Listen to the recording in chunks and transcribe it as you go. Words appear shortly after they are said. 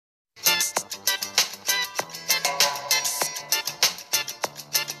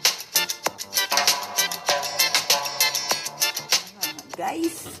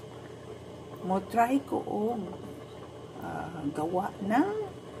guys, mo try ko og gawa ng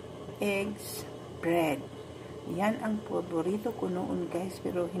eggs bread. Yan ang paborito ko noon guys,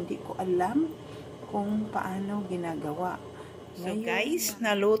 pero hindi ko alam kung paano ginagawa. So guys,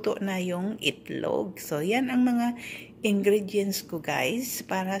 naluto na yung itlog. So yan ang mga ingredients ko guys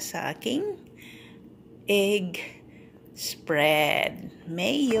para sa aking egg spread.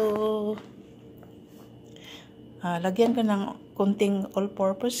 Mayo. Lagyan ko ng konting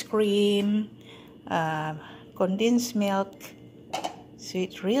all-purpose cream, condensed milk,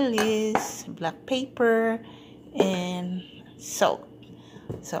 sweet release, black pepper, and salt.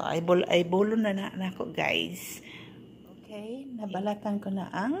 So, ay bulo na ako guys. Okay, nabalatan ko na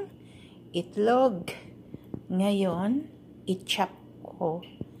ang itlog. Ngayon, i-chop ko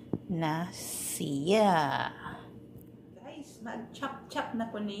na siya. Guys, mag-chop-chop na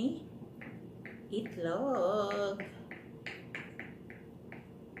ko ni itlog.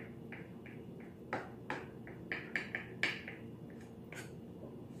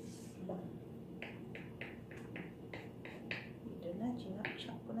 Ito na,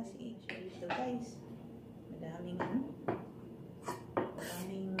 chinap-chop ko na si ito guys. Madaming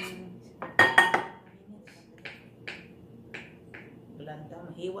bulanta,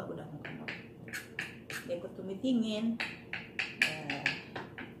 mahiwa ko na kung ano. Hindi ko tumitingin.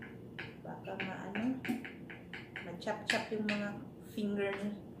 Baka ma-chop-chop yung mga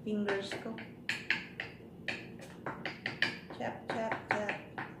fingers ko. Chop, chop, chop.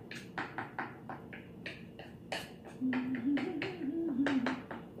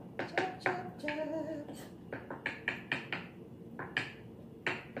 Chop, chop, chop.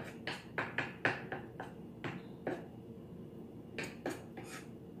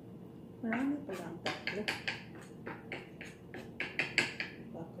 Marami pa lang tatlo.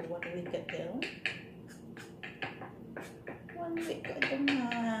 Baka 1 week ago. 1 week itong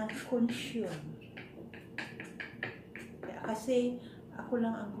na-consume. Kasi ako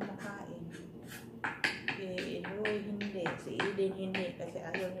lang ang kumakain. Si Roy hindi. Si Eden hindi. Kasi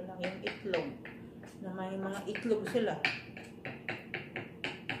ayaw nyo lang yung itlog. Na may mga itlog sila.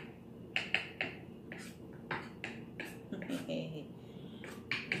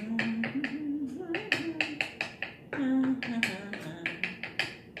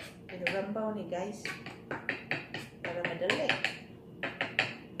 Rambaw ni guys. Para madali.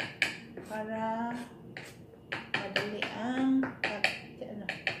 Para madali ang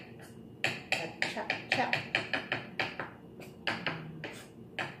chop-chop.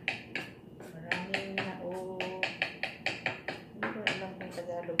 Maraming hindi ko alam kung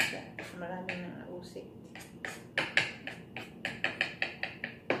Tagalog siya. Maraming nausik.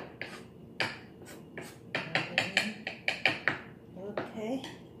 Okay.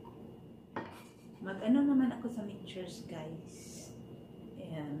 Mag-ano naman ako sa mixtures guys.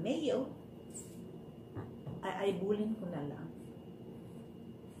 Mayo. Ay bulin ko na lang.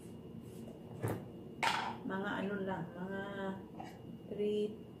 Mga ano lang, mga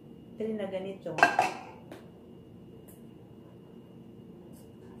 3 na ganito.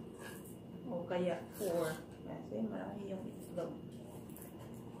 O kaya 4. Kasi marami yung itlog.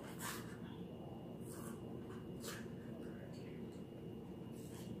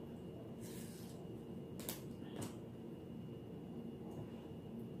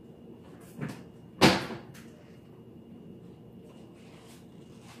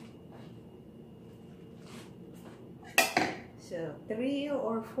 So, 3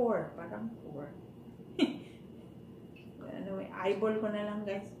 or 4. Parang 4. Anyway, eyeball ko na lang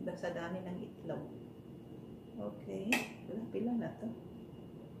guys. Sa dami ng itlog. Okay. Pila na to.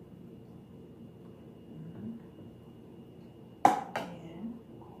 Ayan.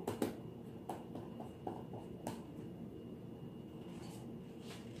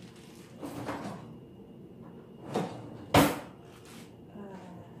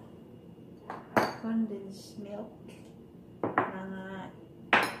 Condensed milk.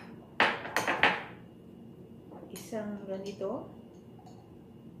 Isang ganito.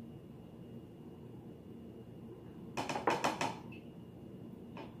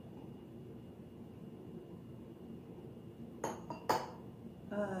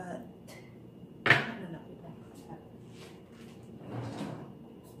 Ano na kita?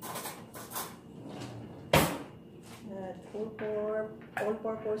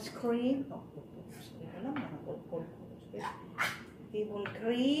 All-purpose cream. All-purpose cream. Alam mo na all-purpose cream. Table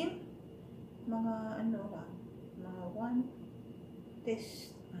cream. Mga ano ba? Mga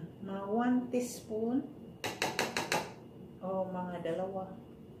 1 teaspoon o mga 2.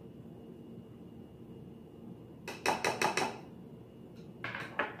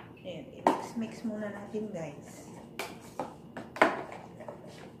 Ayan, i-mix muna natin guys.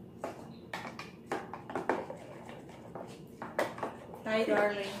 Hi,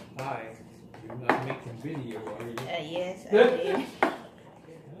 darling. Hi. You're not making video, are you? Yes, I did. You're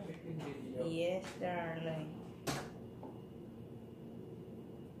not making video. Yes, darling.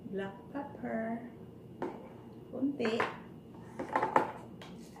 Black pepper. Kunti.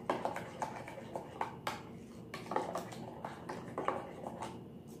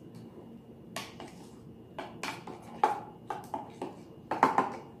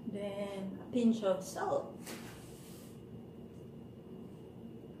 Then a pinch of salt.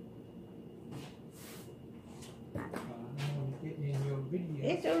 In your video.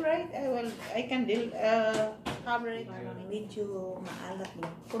 It's alright. I can cover it. Medyo maalat mo.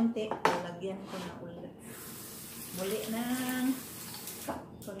 Kunti. Lagyan ko na ulit. Muli ng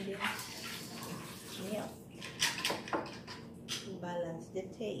condensed milk to balance the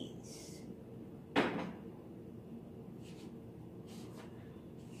taste.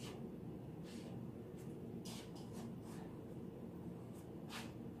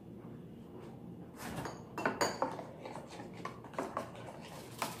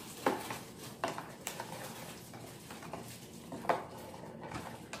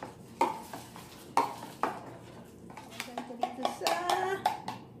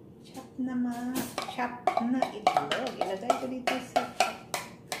 Chop na itlog. Ilagay ko dito sa chop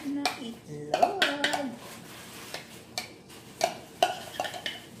na itlog.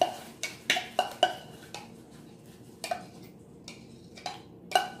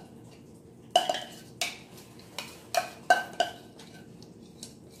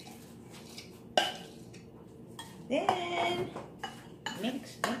 Then,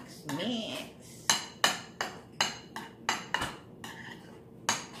 mix, mix, mix.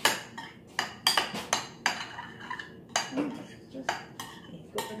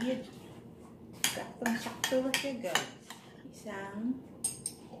 Saktong-sakto ba siya, guys? Isang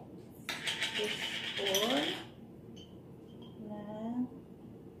teaspoon ng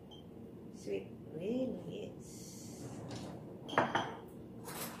sweet relish.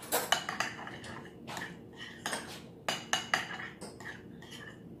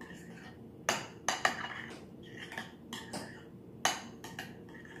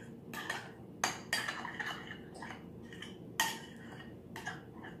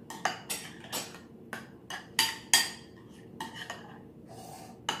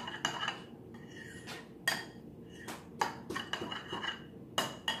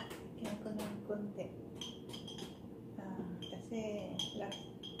 Konti. Kasi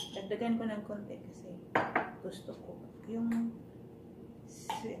dagdagan ko ng konti kasi gusto ko yung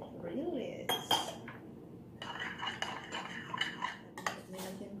sweet relish.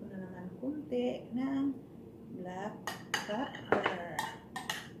 Nilagyan ko na naman konti ng black pepper.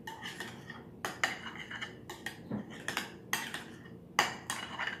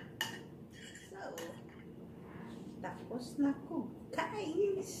 So, tapos na ko,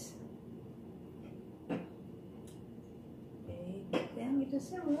 guys. Ito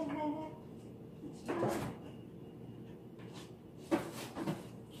sa lahat.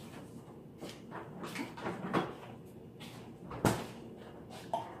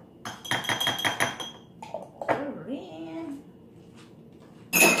 Korean.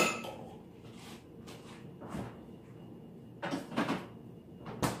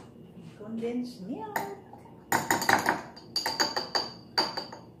 Condensed milk.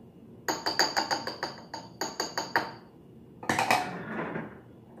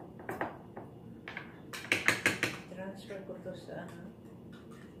 Transfer ko to sa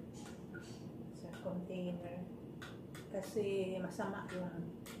container kasi masama yung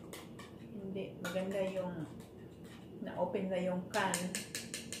hindi maganda yung na-open na yung can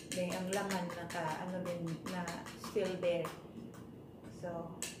then ang laman din na still there,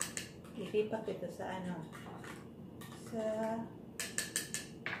 so ilipat ito sa sa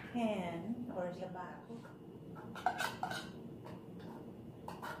pan or sa bako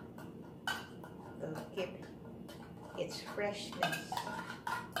to keep its freshness.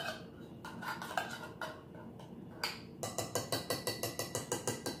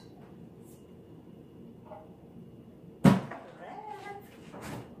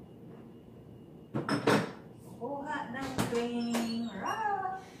 Kuha ng cling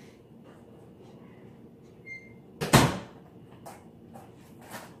wrap.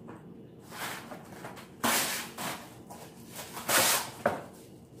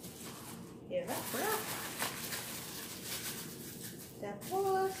 Wrap.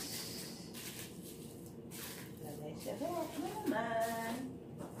 Tapos, lagay sa wrap naman.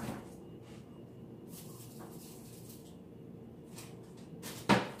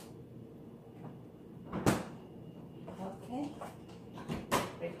 Okay.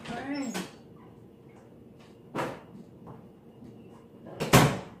 Return.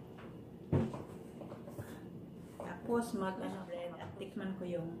 Tapos bread at tikman ko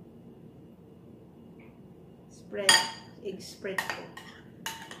yung egg spread ko.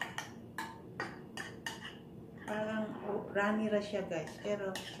 Parang runny ra siya guys,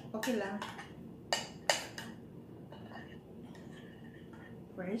 pero okay lang.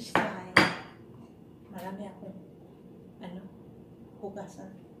 First time, marami akong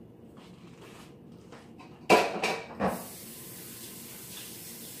hugasan.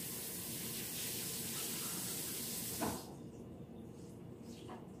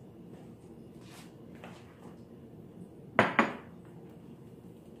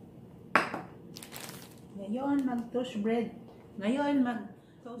 Ngayon, mag-toast bread. Ngayon,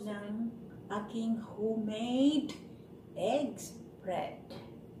 mag-toast ng aking homemade eggs bread.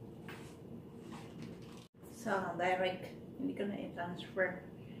 So, direct. Hindi ko na i-transfer.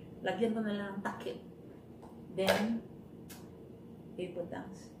 Lagyan ko na lang ng takip. Then,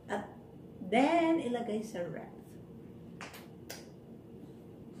 iputang. At then, ilagay sa ref.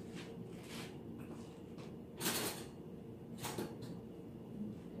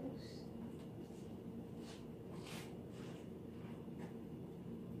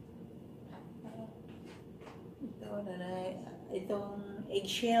 Itong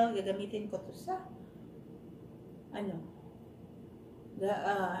eggshell, gagamitin ko to sa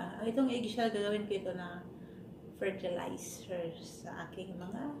itong eggshell, gagawin ko ito na fertilizer sa aking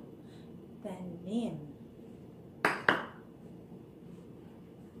mga tanim.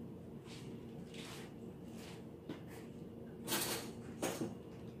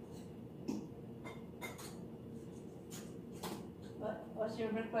 What's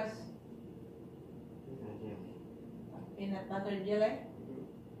your breakfast? Peanut butter jelly?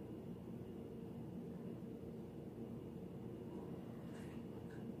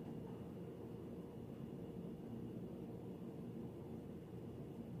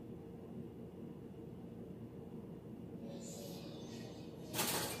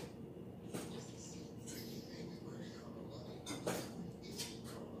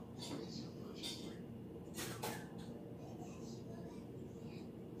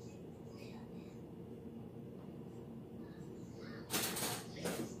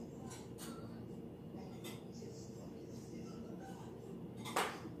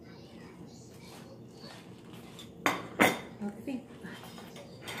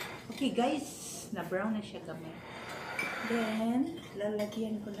 Okay guys, na-brown na siya gamay. Then,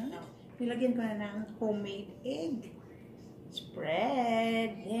 nilagyan ko na ng homemade egg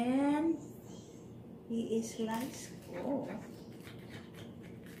spread. Then, i-slice ko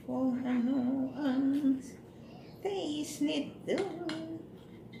kung ano ang taste nito.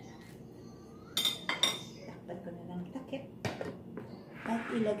 Takpan ko na ng takip at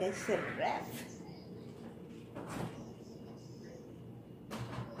ilagay sa ref.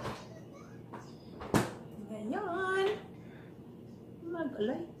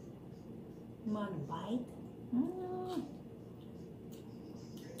 Mag-bite.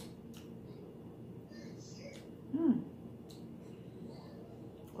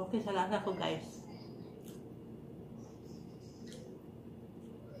 Okay sa lasa ko guys.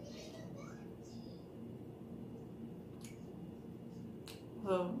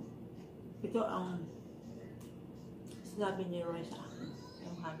 Ito ang sabi ni Roy sa akin.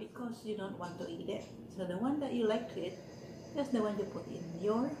 Because you don't want to eat it. So the one that you like to eat, that's the one you put in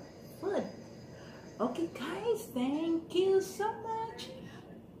your food. Okay guys, thank you so much.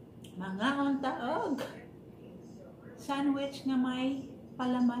 Mga hontaog. Sandwich na may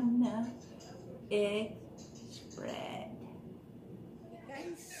palaman na egg spread.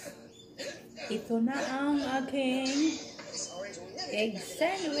 Guys, ito na ang aking egg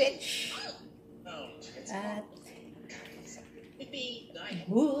sandwich. At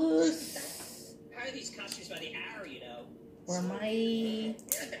boost for my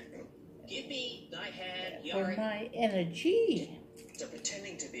energy. They're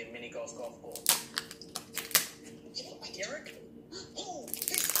pretending to be a mini golf ball. Derek? Oh,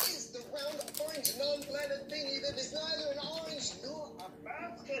 this is the round orange non-planet thingy that is neither an orange nor a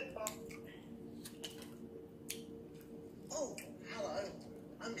basketball. Oh, hello.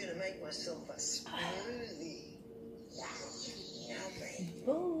 I'm gonna make myself a smoothie. Yummy.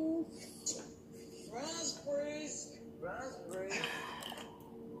 Boost. Raspberries.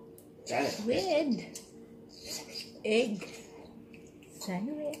 With egg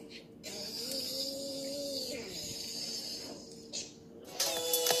sandwich.